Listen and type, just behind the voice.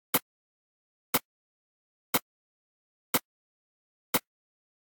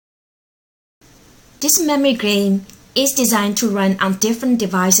This memory game is designed to run on different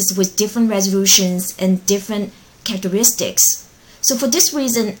devices with different resolutions and different characteristics. So for this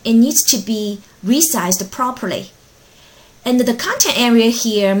reason, it needs to be resized properly. And the content area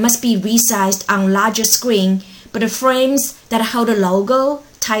here must be resized on larger screen, but the frames that hold the logo,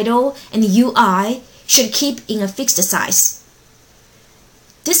 title, and UI should keep in a fixed size.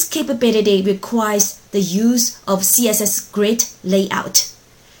 This capability requires the use of CSS grid layout.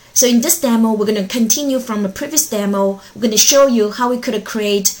 So in this demo, we're going to continue from the previous demo. We're going to show you how we could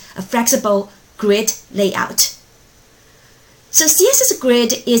create a flexible grid layout. So CSS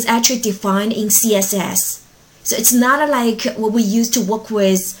grid is actually defined in CSS. So it's not like what we used to work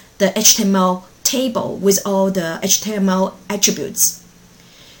with the HTML table with all the HTML attributes.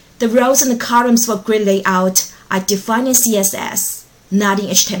 The rows and the columns for grid layout are defined in CSS, not in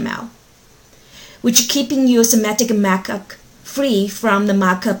HTML, which keeping your semantic markup free from the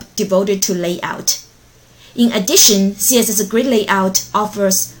markup devoted to layout. In addition, CSS grid layout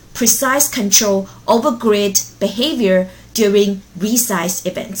offers precise control over grid behavior during resize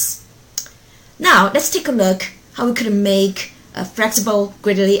events. Now, let's take a look how we could make a flexible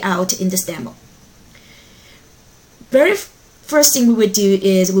grid layout in this demo. Very first thing we would do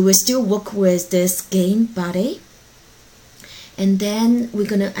is we will still work with this game body. And then we're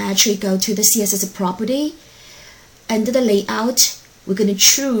going to actually go to the CSS property. Under the layout, we're going to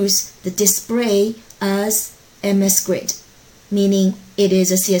choose the display as MS grid, meaning it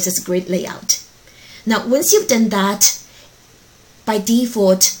is a CSS grid layout. Now, once you've done that, by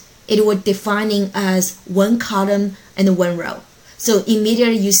default, it will defining as one column and one row. So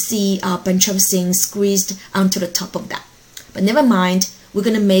immediately you see a bunch of things squeezed onto the top of that. But never mind, we're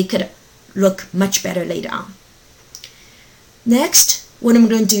going to make it look much better later on. Next, what I'm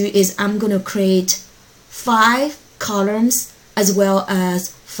going to do is I'm going to create 5 columns as well as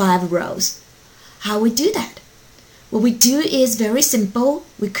 5 rows. How we do that? What we do is very simple.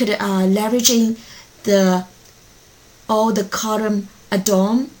 We could leveraging all the column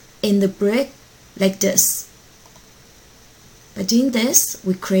add-on in the brick like this. By doing this,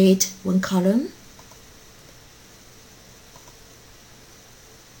 we create one column.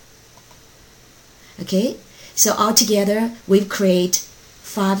 Okay, so altogether we create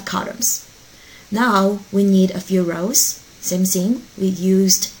 5 columns. Now we need a few rows. Same thing, we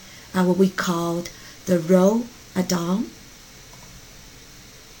used what we called the row add-on.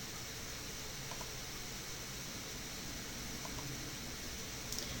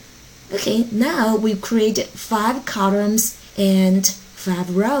 Okay, now we've created 5 columns and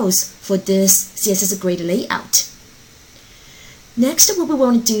 5 rows for this CSS grid layout. Next, what we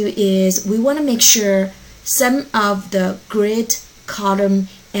want to do is we want to make sure some of the grid, column,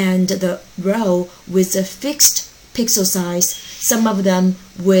 and the row with a fixed pixel size, some of them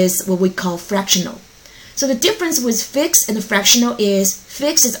with what we call fractional. So the difference with fixed and fractional is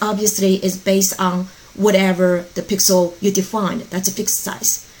fixed is obviously is based on whatever the pixel you defined. That's a fixed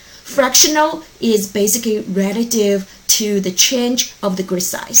size. Fractional is basically relative to the change of the grid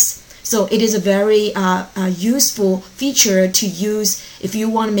size. So it is a very useful feature to use if you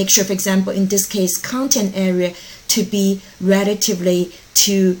want to make sure, for example, in this case, content area to be relatively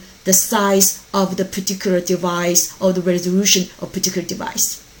to the size of the particular device or the resolution of particular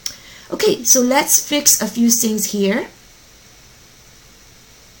device. Okay, so let's fix a few things here.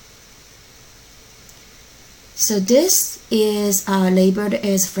 So this is labeled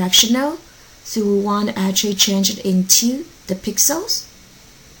as fractional, so we want to actually change it into the pixels.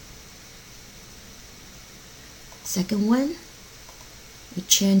 Second one, we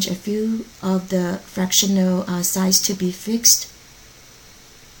change a few of the fractional size to be fixed.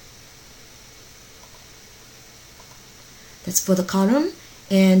 That's for the column,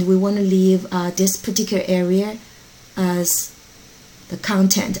 and we want to leave this particular area as the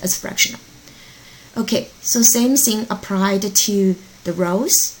content as fractional. Okay, so same thing applied to the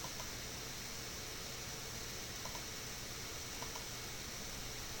rows.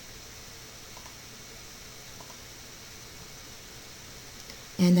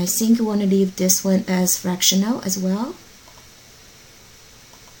 And I think we want to leave this one as fractional as well.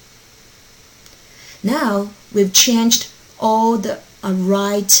 Now we've changed all the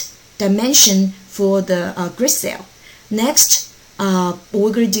right dimension for the grid cell. Next, what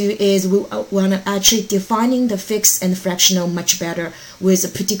we're going to do is we want to actually defining the fixed and fractional much better with the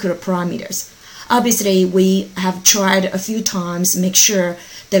particular parameters. Obviously, we have tried a few times, make sure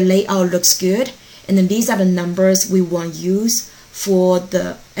the layout looks good, and then these are the numbers we want to use for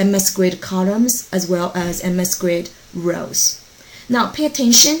the MS grid columns as well as MS grid rows. Now, pay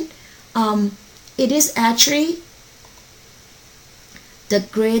attention. It is actually the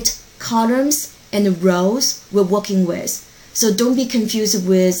grid columns and the rows we're working with. So don't be confused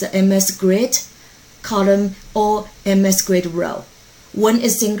with MS Grid column or MS Grid row. One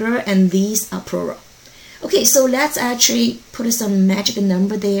is singular and these are plural. Okay, so let's actually put some magic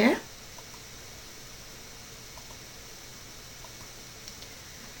number there.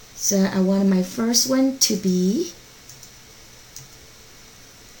 So I want my first one to be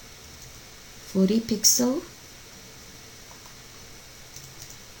 40 pixel.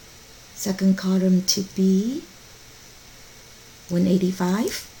 Second column to be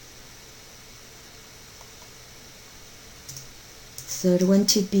 185. Third one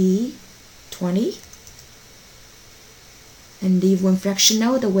to be 20. And leave one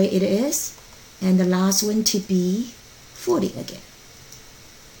fractional the way it is. And the last one to be 40 again.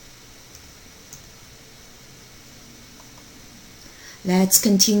 Let's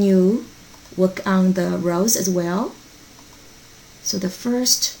continue work on the rows as well. So the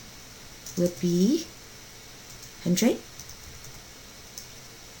first will be 100.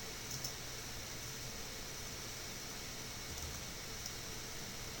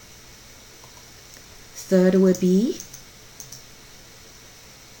 Third will be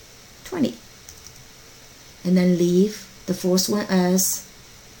 20. And then leave the fourth one as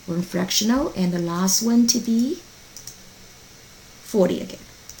one fractional and the last one to be 40 again.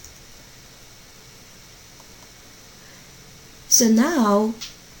 So now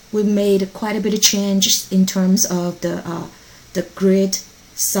we made quite a bit of changes in terms of the grid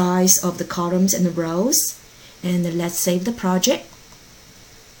size of the columns and the rows. And let's save the project.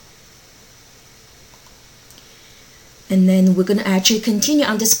 And then we're going to actually continue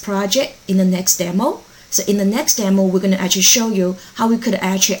on this project in the next demo. So in the next demo, we're going to actually show you how we could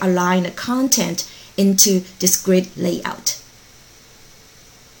actually align the content into this grid layout.